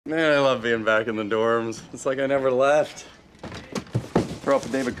Man, I love being back in the dorms. It's like I never left. Throw up a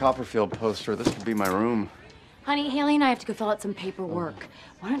David Copperfield poster. This could be my room. Honey, Haley and I have to go fill out some paperwork.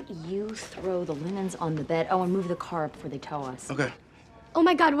 Why don't you throw the linens on the bed? Oh, and move the car before they tow us. Okay. Oh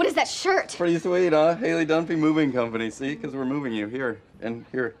my God, what is that shirt? Pretty sweet, huh? Haley Dunphy Moving Company. See? Because we're moving you here and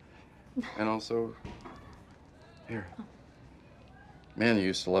here. And also here. Man, you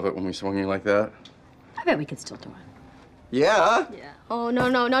used to love it when we swung you like that. I bet we could still do it. Yeah? Yeah. Oh, no.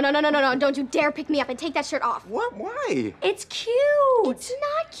 Don't you dare pick me up and take that shirt off. What? Why? It's cute. It's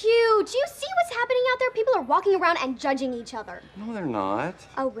not cute. Do you see what's happening out there? People are walking around and judging each other. No, they're not.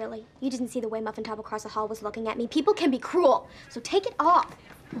 Oh, really? You didn't see the way Muffin Top across the hall was looking at me? People can be cruel, so take it off.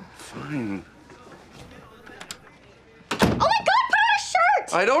 Fine. Oh my God, put on a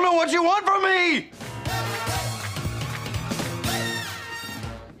shirt! I don't know what you want from me!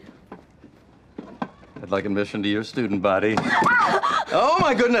 I'd like admission to your student body. Oh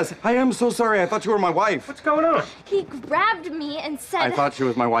my goodness! I am so sorry. I thought you were my wife. What's going on? He grabbed me and said... I thought she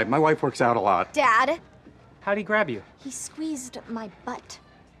was my wife. My wife works out a lot. Dad, How'd he grab you? he squeezed my butt.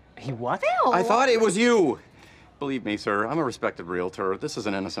 He what? Phil! I thought it was you. Believe me, sir, I'm a respected realtor. This is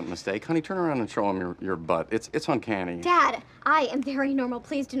an innocent mistake. Honey, turn around and show him your butt. It's uncanny. Dad, I am very normal.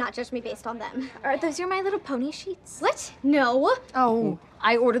 Please do not judge me based on them. Are those your My Little Pony sheets? What? No. Oh,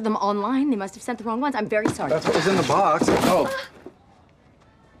 I ordered them online. They must have sent the wrong ones. I'm very sorry. That's what was in the box. Oh.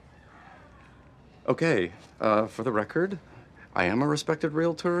 Okay, for the record, I am a respected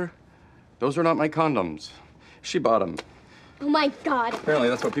realtor. Those are not my condoms. She bought them. Oh my God. Apparently,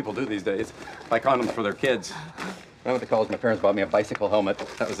 that's what people do these days. Buy condoms for their kids. When I went to college, my parents bought me a bicycle helmet.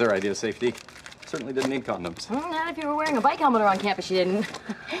 That was their idea of safety. Certainly didn't need condoms. Not if you were wearing a bike helmet around campus, you didn't.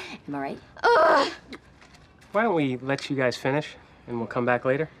 Am I right? Ugh. Why don't we let you guys finish, and we'll come back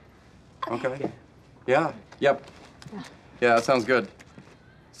later? Okay. Yeah. Yep. Yeah, that sounds good.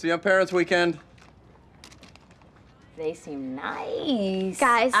 See you on Parents' Weekend. They seem nice.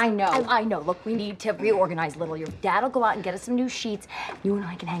 Guys, I know. Look, we need to reorganize a little. Your dad will go out and get us some new sheets. You and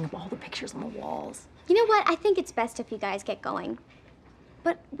I can hang up all the pictures on the walls. You know what? I think it's best if you guys get going.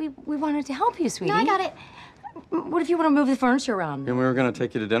 But we wanted to help you, sweetie. No, I got it. What if you want to move the furniture around? And we were gonna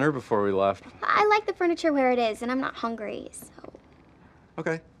take you to dinner before we left. I like the furniture where it is, and I'm not hungry, so...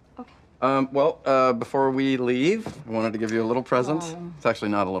 Okay. Okay. Before we leave, I wanted to give you a little present. Oh. It's actually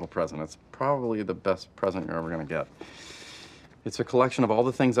not a little present. It's probably the best present you're ever gonna get. It's a collection of all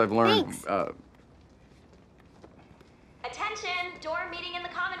the things I've learned. Thanks. Attention, dorm meeting in the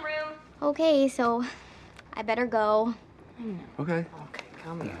common room. Okay, so I better go. Okay. Okay,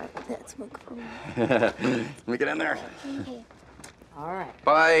 come here. Let's move. Let me get in there. Okay. All right.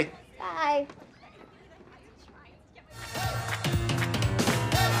 Bye. Bye.